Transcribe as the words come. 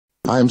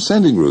I am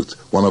sending Ruth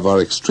one of our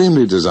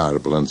extremely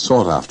desirable and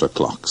sought-after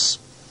clocks.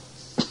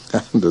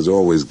 And as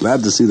always,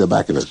 glad to see the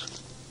back of it.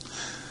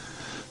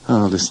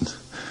 Oh, listen,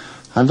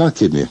 I'm not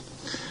kidding you.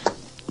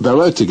 They're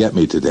out to get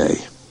me today.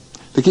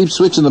 They keep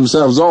switching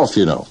themselves off,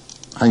 you know.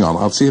 Hang on,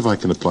 I'll see if I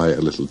can apply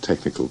a little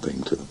technical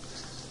thing to them.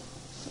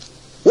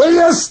 Will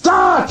you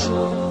start?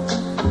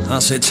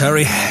 That's it,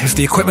 Terry. If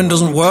the equipment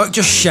doesn't work,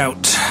 just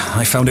shout.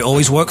 I found it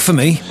always worked for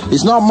me.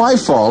 It's not my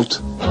fault,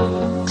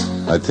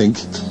 I think.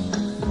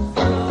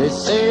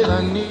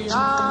 And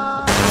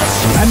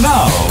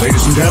now,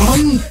 ladies and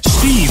gentlemen,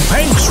 Steve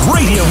Penk's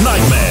Radio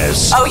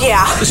Nightmares. Oh,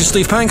 yeah. This is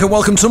Steve Penk, and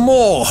welcome to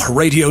more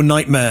Radio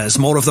Nightmares.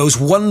 More of those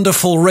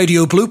wonderful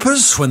radio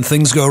bloopers when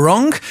things go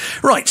wrong.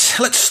 Right,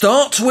 let's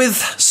start with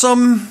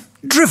some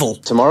drivel.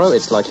 Tomorrow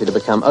it's likely to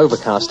become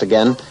overcast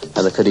again,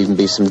 and there could even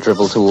be some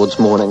drivel towards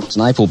morning.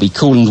 Tonight will be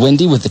cool and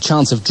windy with the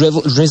chance of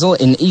drizzle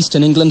in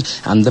eastern England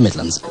and the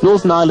Midlands.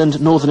 Northern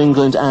Ireland, Northern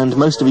England and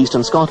most of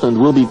eastern Scotland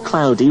will be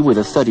cloudy with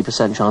a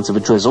 30% chance of a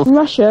drizzle. In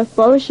Russia,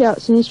 Boris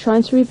Yeltsin is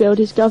trying to rebuild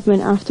his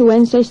government after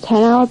Wednesday's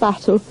 10-hour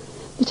battle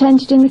that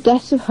ended in the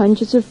deaths of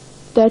hundreds of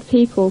dead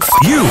people.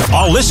 You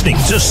are listening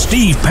to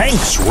Steve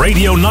Penk's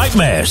Radio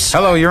Nightmares.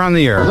 Hello, you're on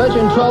the air.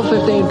 Virgin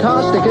 1215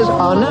 car stickers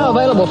are now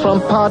available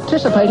from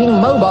participating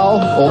mobile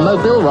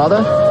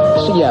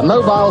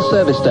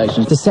service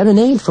stations. The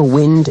serenade for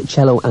wind,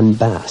 cello and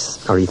bass,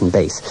 or even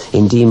bass,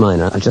 in D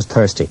minor are just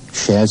thirsty.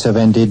 Shares have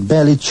ended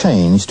barely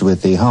changed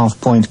with the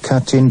half-point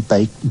cut in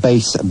bank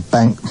base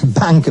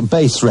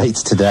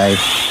rates today.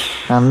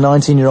 And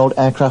 19-year-old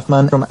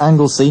aircraftman from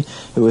Anglesey,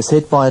 who was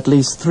hit by at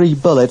least 3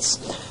 bullets,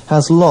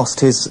 has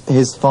lost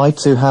his fight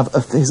to have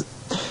has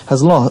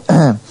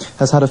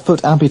had a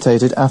foot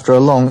amputated after a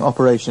long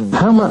operation.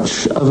 How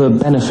much of a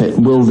benefit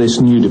will this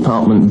new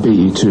department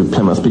be to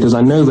Plymouth? Because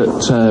I know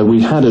that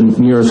we had a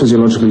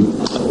neurophysiology.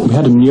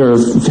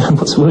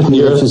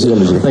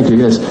 Thank you.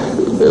 Yes.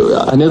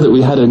 I know that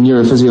we had a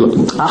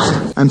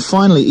neurophysiology. And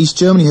finally, East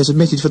Germany has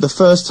admitted for the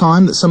first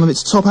time that some of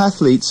its top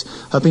athletes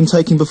have been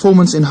taking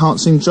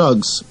performance-enhancing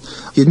drugs.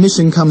 The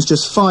admission comes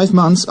just 5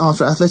 months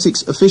after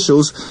athletics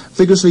officials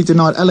vigorously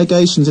denied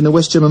allegations in a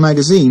West German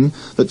magazine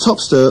that top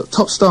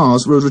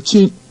stars were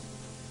routinely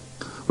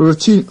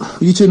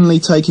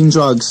taking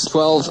drugs.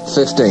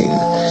 12:15,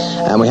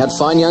 and we had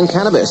fine young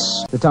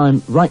cannabis. The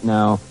time right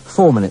now,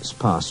 4 minutes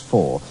past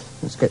 4.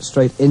 Let's get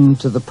straight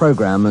into the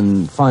programme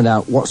and find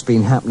out what's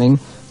been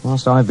happening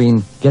whilst I've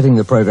been getting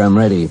the programme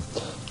ready.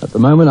 At the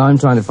moment, I'm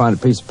trying to find a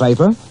piece of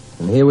paper,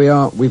 and here we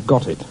are, we've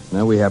got it.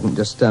 No, we haven't,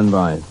 just stand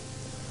by.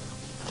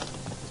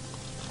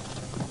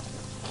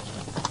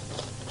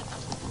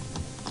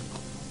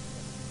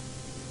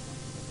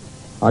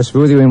 I shall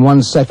be with you in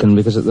 1 second,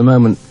 because at the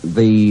moment,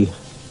 the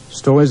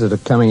stories that are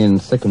coming in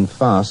thick and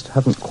fast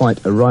haven't quite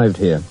arrived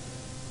here.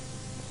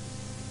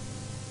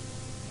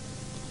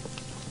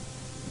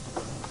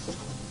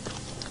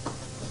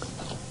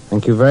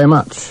 Thank you very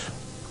much.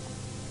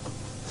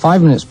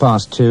 5 minutes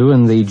past 2,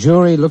 and the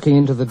jury looking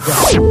into the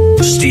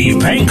dark. Steve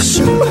Penk's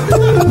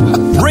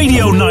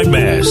Radio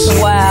Nightmares.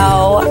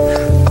 Wow.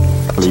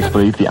 Police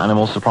believe the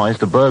animal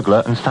surprised a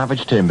burglar and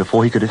savaged him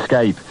before he could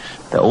escape.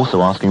 They're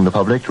also asking the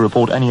public to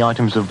report any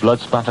items of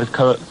blood-spattered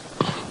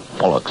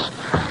bollocks.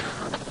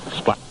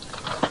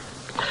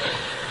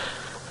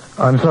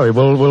 I'm sorry,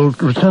 we'll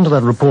return to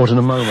that report in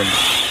a moment.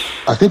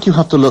 I think you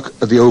have to look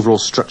at the overall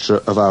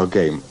structure of our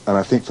game, and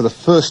I think for the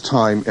first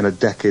time in a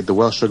decade, the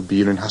Welsh Rugby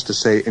Union has to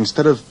say,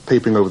 instead of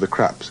papering over the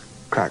cracks.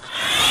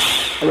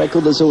 A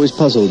record that's always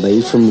puzzled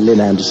me from Lynn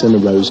Anderson, A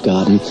Rose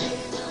Garden.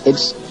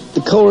 It's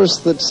the chorus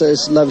that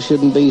says love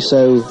shouldn't be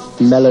so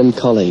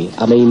melancholy.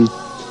 I mean,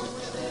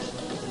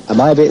 am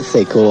I a bit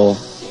thick or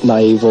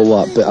naive or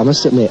what? But I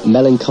must admit,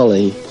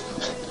 melancholy.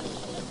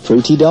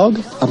 Fruity dog?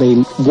 I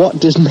mean, what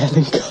does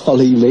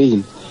melancholy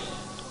mean?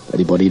 If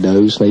anybody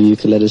knows, maybe you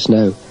can let us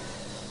know.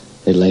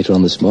 A little later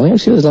on this morning. I'm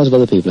sure there's lots of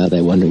other people out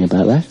there wondering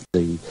about that.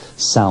 The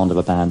sound of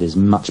a band is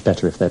much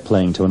better if they're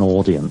playing to an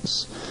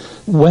audience.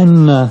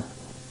 When...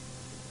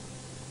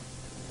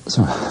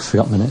 Sorry, I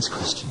forgot my next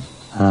question.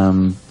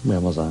 Where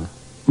was I?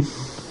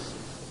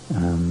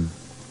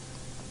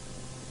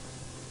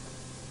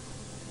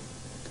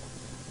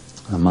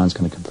 Mine's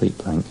going to complete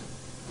blank.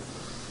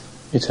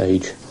 It's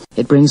age.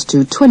 It brings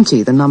to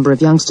 20 the number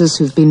of youngsters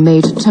who've been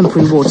made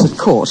temporary wards of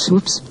court.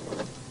 Whoops.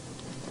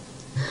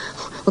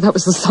 Well, that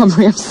was the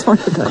summary. I'm sorry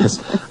about that. Yes,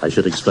 I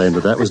should explain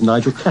that was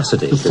Nigel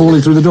Cassidy.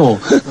 Falling through the door.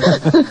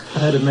 I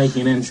heard him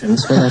making an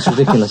entrance, but that's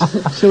ridiculous.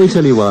 Shall we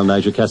tell you while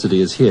Nigel Cassidy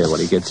is here, while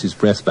he gets his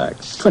breath back?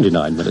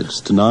 29 minutes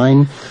to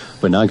 9.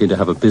 We're now going to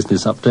have a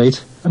business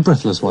update. A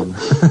breathless one.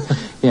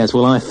 Yes,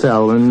 well, I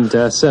fell and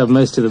served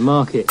most of the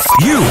market.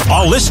 You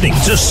are listening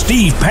to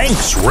Steve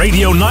Penk's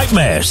Radio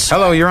Nightmares.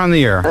 Hello, you're on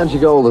the air. Angie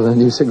Gold and a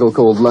new single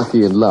called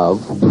Lucky in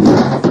Love.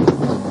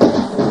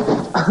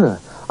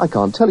 I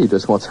can't tell you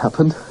just what's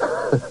happened.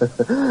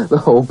 The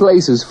whole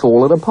place has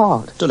fallen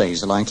apart.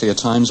 Delays are likely at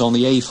times on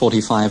the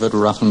A45 at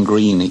Ruffin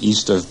Green,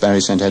 east of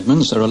Bury St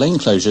Edmunds. There are lane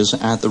closures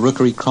at the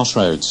Rookery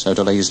Crossroads, so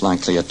delays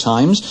likely at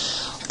times.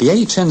 The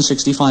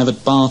A1065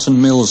 at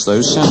Barton Mills,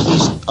 though,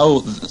 southeast...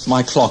 Oh,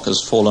 my clock has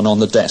fallen on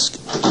the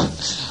desk.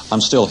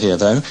 I'm still here,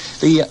 though.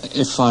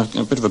 If I've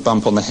a bit of a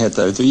bump on the head,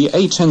 though, the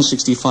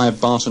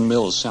A1065 Barton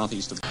Mills,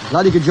 southeast of...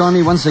 Glad you could join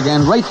me once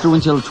again, right through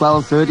until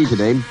 12:30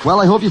 today.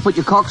 Well, I hope you put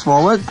your cocks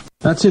forward.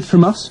 That's it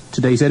from us.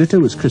 Today's editor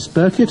was Chris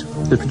Burkett.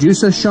 The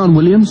producer, Sean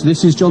Williams.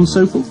 This is John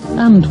Sokol.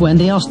 And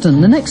Wendy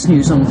Austin. The next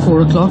news on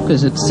 4 o'clock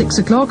is at 6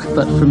 o'clock,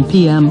 but from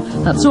PM,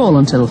 that's all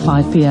until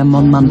 5 PM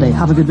on Monday.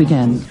 Have a good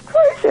weekend. It's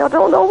crazy. I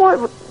don't know why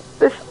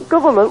this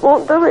government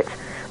won't do it.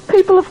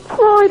 People have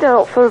cried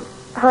out for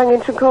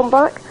hanging to come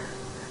back,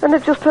 and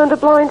they've just turned a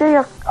blind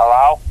ear.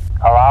 Hello?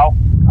 Hello?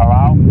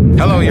 Hello?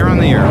 Hello, you're on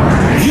the air.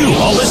 You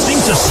are listening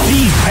to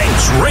Steve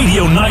Penk's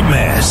Radio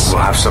Nightmares.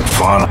 We'll have some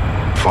fun.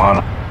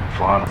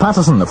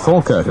 Patterson of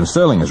Falkirk and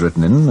Stirling has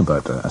written in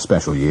about a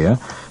special year.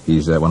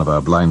 He's one of our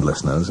blind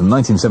listeners. And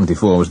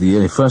 1974 was the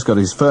year he first got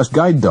his first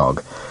guide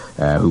dog,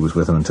 who was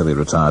with him until he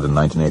retired in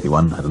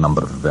 1981. Had a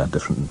number of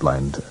different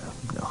blind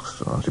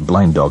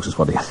dogs is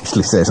what he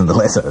actually says in the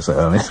letter. So,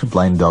 I mean,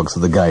 blind dogs for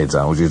the guides,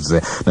 I want you to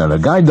say. No,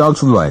 guide dogs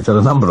for the blind. He's had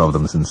a number of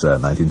them since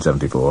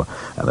 1974,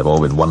 and they've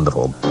all been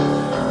wonderful.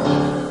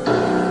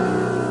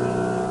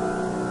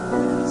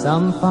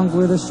 Some punk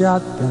with a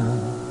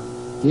shotgun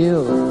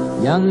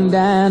killed young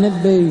Danny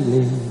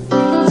Bailey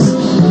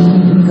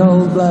in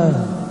cold blood.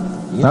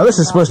 Now, this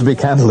is supposed to be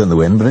Candle in the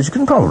Wind, but as you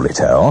can probably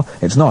tell,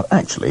 it's not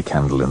actually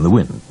Candle in the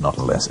Wind, not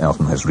unless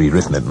Elton has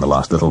rewritten it in the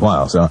last little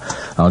while. So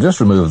I'll just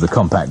remove the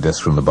compact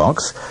disc from the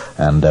box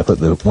and put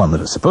the one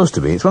that it's supposed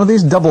to be. It's one of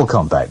these double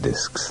compact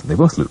discs. They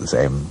both look the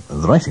same.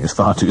 The writing is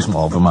far too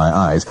small for my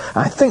eyes.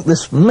 I think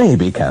this may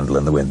be Candle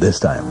in the Wind this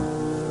time.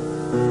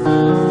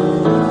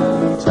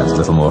 Sounds a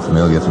little more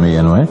familiar to me,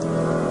 anyway.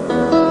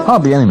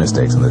 Hardly any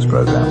mistakes in this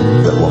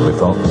program, but what we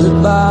thought.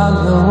 Goodbye,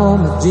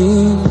 Norma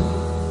Jean.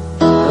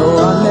 Though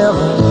I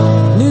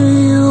never knew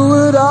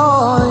you at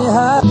all. You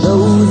had Do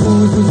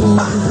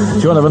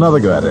you want to have another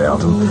go at it,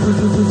 Elton?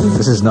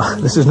 This is not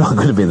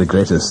going to be the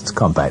greatest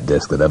compact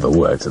disc that ever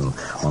worked on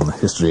the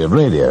history of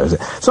radio, is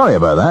it? Sorry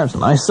about that. It's a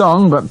nice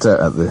song, but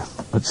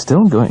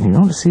still going. You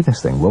want to see this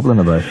thing wobbling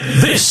about.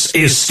 This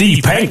is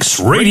Steve Penk's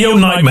Radio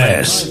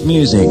Nightmares.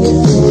 Music.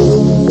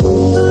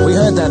 We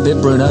heard that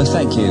bit, Bruno.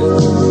 Thank you.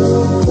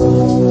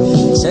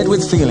 Said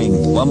with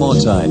feeling. One more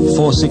time.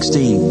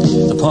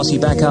 4:16. The posse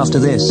back after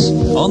this.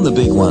 On the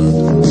big one.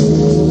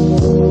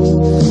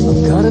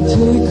 gotta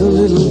take a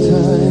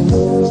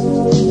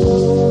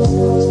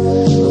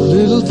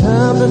little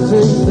time to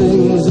think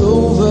things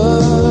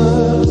over.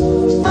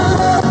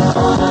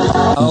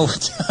 Oh,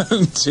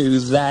 don't do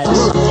that.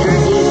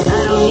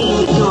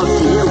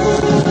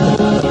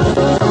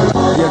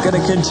 You're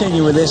going to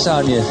continue with this,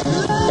 aren't you?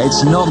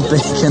 It's not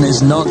big and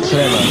it's not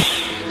clever.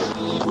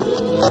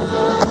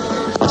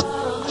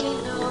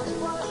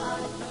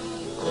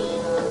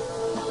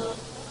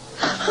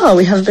 Oh,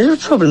 we have a bit of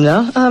a problem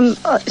now.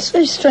 It's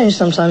very strange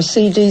sometimes.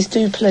 CDs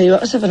do play you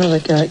up. Let's have another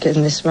go at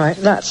getting this right.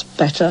 That's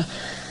better.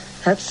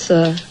 Let's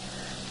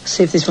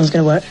see if this one's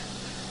going to work.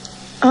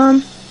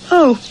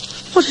 Oh,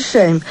 what a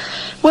shame.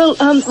 Well,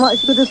 right,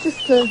 but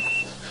just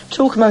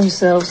talk among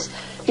yourselves.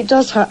 It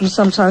does happen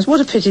sometimes. What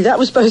a pity. That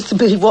was supposed to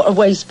be What a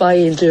Waste by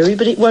Ian Dury,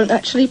 but it won't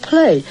actually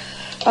play.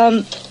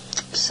 And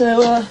it's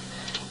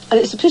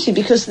a pity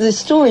because the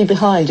story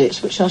behind it,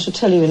 which I shall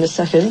tell you in a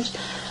second,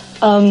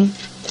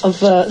 of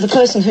the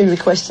person who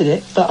requested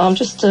it, but I'm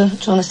just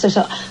trying to set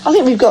up. I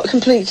think we've got a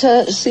complete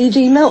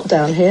CD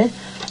meltdown here.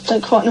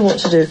 Don't quite know what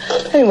to do.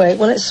 Anyway,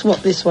 well, let's swap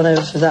this one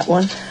over for that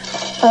one.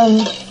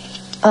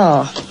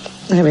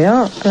 There we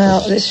are. Now,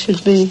 this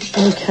should be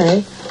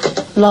okay.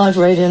 Live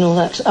radio and all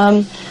that.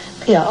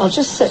 Yeah, I'll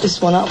just set this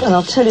one up and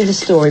I'll tell you the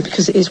story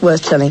because it is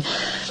worth telling.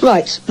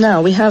 Right,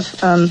 now we have...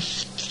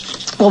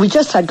 well, we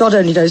just had God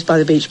Only Knows by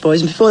the Beach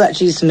Boys, and before that,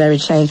 Jesus and Mary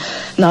Chain,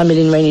 9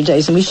 Million Rainy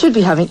Days, and we should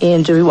be having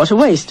Ian Dury, What a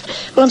Waste.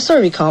 Well, I'm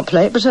sorry we can't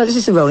play it, but this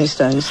is the Rolling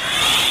Stones.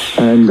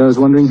 And I was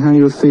wondering how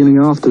you were feeling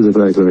after the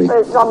burglary. Well,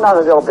 it's not none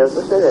of your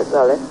business, is it,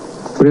 Sally?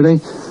 Really?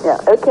 Yeah,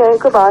 okay,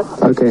 goodbye.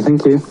 Okay,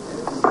 thank you.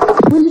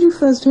 When did you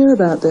first hear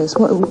about this?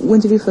 When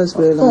did you first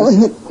realise? Oh,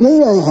 they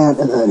don't have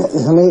about it.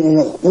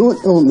 They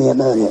told me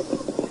about it.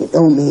 They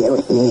told me it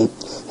was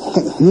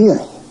here.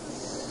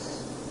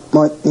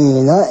 But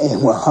that is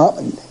what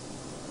happened.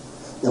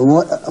 The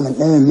water coming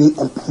down meet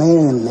the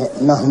plane and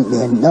nothing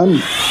being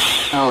done.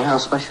 How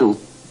special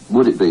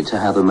would it be to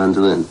have a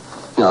mandolin?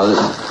 You know,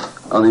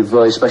 are they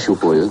very special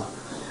for you?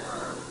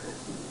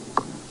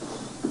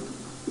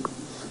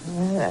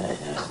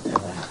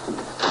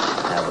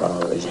 I've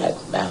always had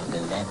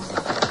mandolins.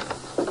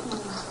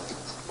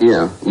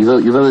 Yeah,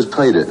 you've always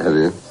played it, have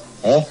you?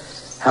 Eh?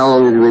 How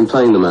long have you been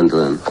playing the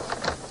mandolin?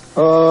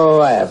 Oh,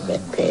 I haven't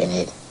been playing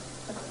it.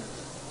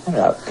 I've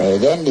not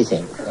paid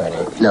anything for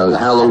it. No,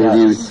 how long have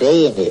you...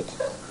 saying it.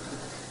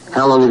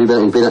 How long have you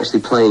been actually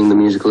playing the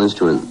musical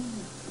instrument?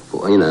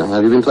 For, you know,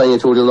 have you been playing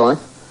it all your life?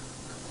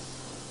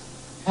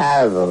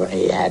 I've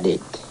only had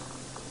it.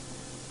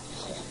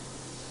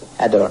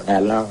 I don't know how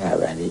long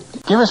I've had it.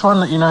 Give us one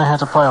that you know how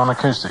to play on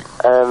acoustic.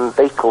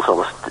 Beatles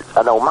on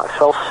I know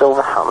Maxwell's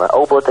Silver Hammer,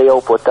 Obody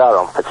Obodar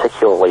I'm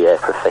particularly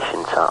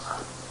proficient at.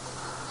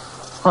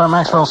 Well,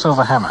 Maxwell's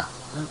Silver Hammer.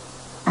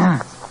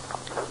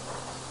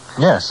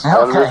 Yes.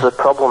 Okay. There's a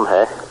problem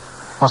here.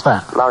 What's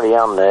that?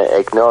 Marianne,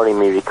 ignoring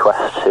me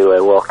request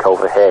to walk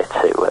over here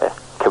to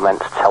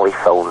commence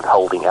telephone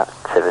holding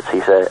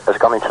activities, has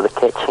gone into the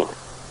kitchen.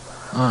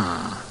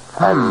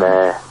 And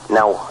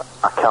now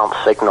I can't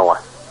signal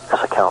her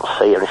because I can't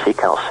see her and she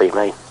can't see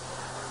me.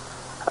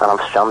 And I'm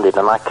stranded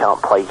and I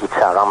can't play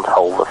guitar and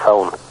hold the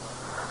phone.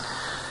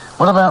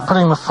 What about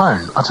putting the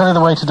phone? I'll tell you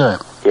the way to do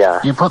it. Yeah.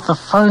 You put the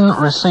phone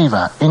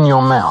receiver in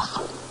your mouth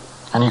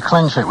and you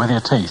clench it with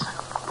your teeth.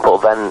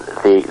 But then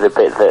the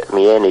bit that my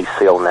ear needs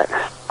to go next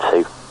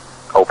to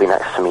will be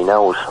next to my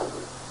nose.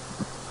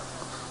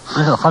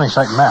 You've got a funny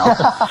shaped mouth.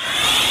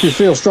 If you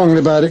feel strongly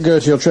about it, go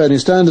to your training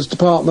standards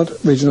department.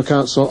 Regional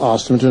Council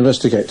asked them to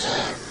investigate.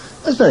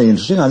 That's very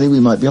interesting. I think we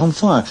might be on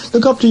fire.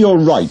 Look up to your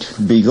right,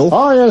 Beagle.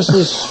 Oh, yes,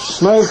 there's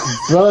smoke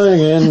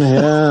blowing in.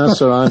 Yeah,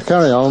 that's all right.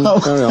 Carry on,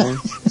 carry on.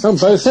 On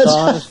both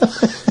sides.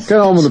 Get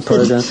on with the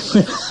programme.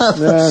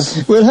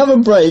 We'll have a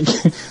break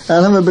and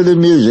have a bit of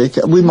music.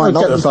 We might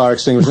not get the fire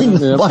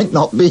extinguisher. Might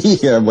not be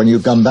here when you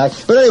come back.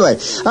 But anyway,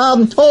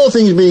 all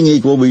things being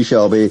equal, we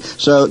shall be.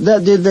 So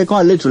there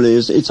quite literally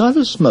is. It's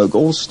either smoke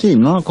or steam.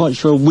 I'm not quite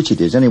sure which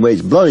it is. Anyway,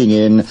 it's blowing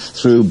in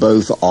through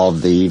both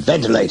of the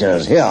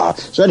ventilators here.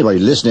 So anybody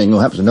listening who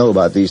happens to know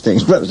about these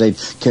things, perhaps they'd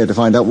care to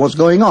find out what's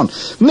going on.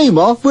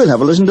 Meanwhile, we'll have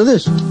a listen to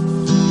this.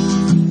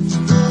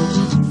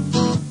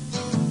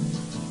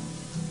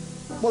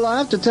 Well, I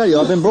have to tell you,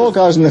 I've been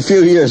broadcasting a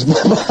few years,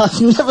 but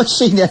I've never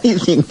seen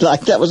anything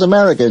like that. Was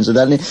America,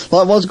 incidentally.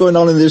 Like what's going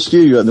on in this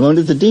studio at the moment.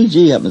 If the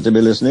DG happens to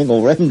be listening,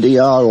 or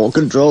MDR, or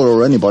controller,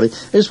 or anybody,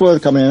 it's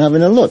worth coming and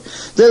having a look.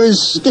 There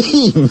is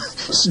steam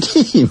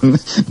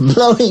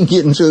blowing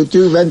in through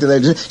two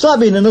ventilators. It's like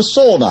being in a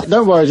sauna.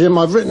 Don't worry, Jim,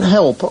 I've written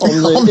help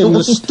in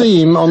the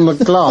steam on the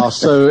glass,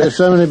 so if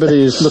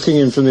anybody is looking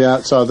in from the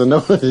outside, they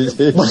know what it is.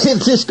 Well,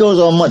 if this goes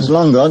on much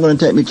longer, I'm going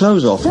to take my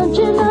clothes off. Don't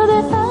you know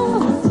that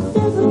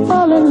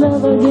fall in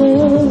love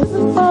again,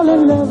 fall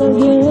in love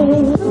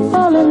again,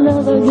 fall in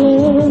love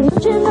again.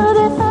 Don't you know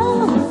that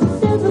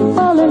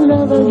fall in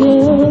love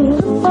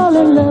again, fall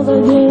in love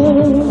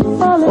again,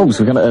 fall in. Oh,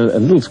 so we've got a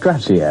little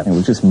scratch here. I think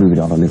we'll just move it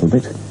on a little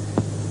bit.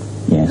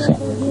 Yes,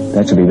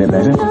 that should be a bit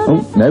better.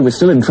 Oh, no, we're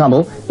still in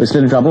trouble. We're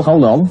still in trouble.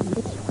 Hold on.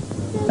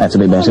 That's a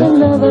bit better. Fall in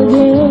love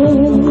again.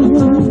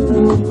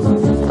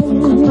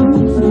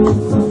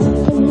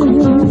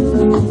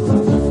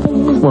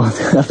 Well, I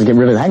have to get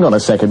rid of it. Hang on a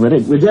second.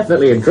 We're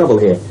definitely in trouble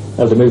here.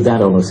 I have to move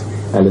that on us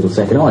a little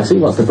second. Oh, I see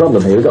what's the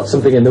problem here. We've got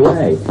something in the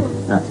way.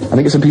 I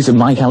think it's a piece of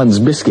Mike Allen's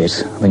biscuit.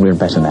 I think we're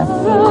better now.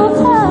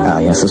 Ah,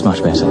 yes, that's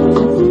much better.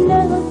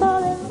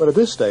 Well, at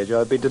this stage,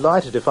 I'd be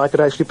delighted if I could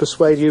actually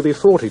persuade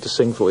UB40 to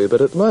sing for you, but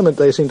at the moment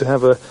they seem to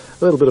have a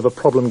little bit of a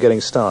problem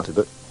getting started,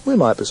 but we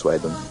might persuade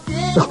them.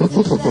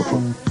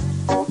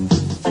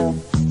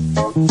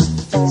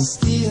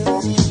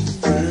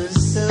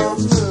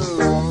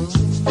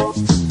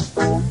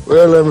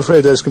 Well, I'm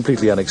afraid that's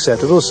completely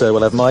unacceptable, so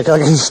we'll have Mike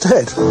Ugg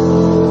instead.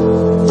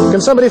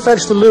 Can somebody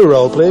fetch the loo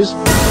roll, please?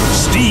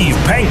 Steve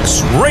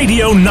Penk's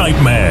Radio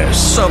Nightmares.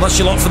 So that's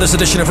your lot for this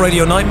edition of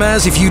Radio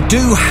Nightmares. If you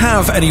do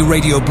have any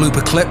radio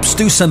blooper clips,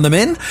 do send them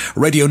in.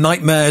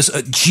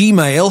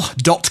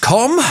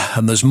 radionightmares@gmail.com.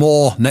 And there's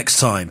more next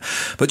time.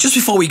 But just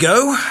before we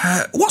go,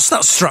 what's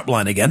that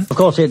strapline again? Of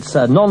course, it's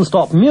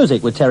non-stop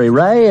music with Terry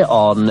Ray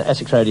on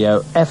Essex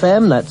Radio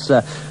FM. That's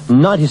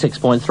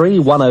 96.3,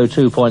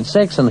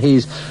 102.6. And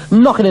he's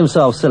knocking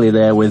himself silly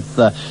there with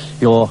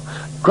your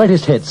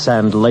greatest hits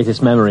and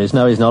latest memories.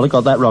 No, he's not. I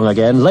got that wrong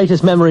again.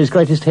 Latest memories,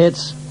 greatest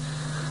hits.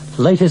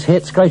 Latest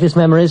hits, greatest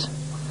memories.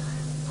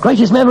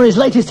 Greatest memories,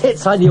 latest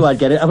hits. I knew I'd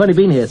get it. I've only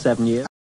been here 7 years.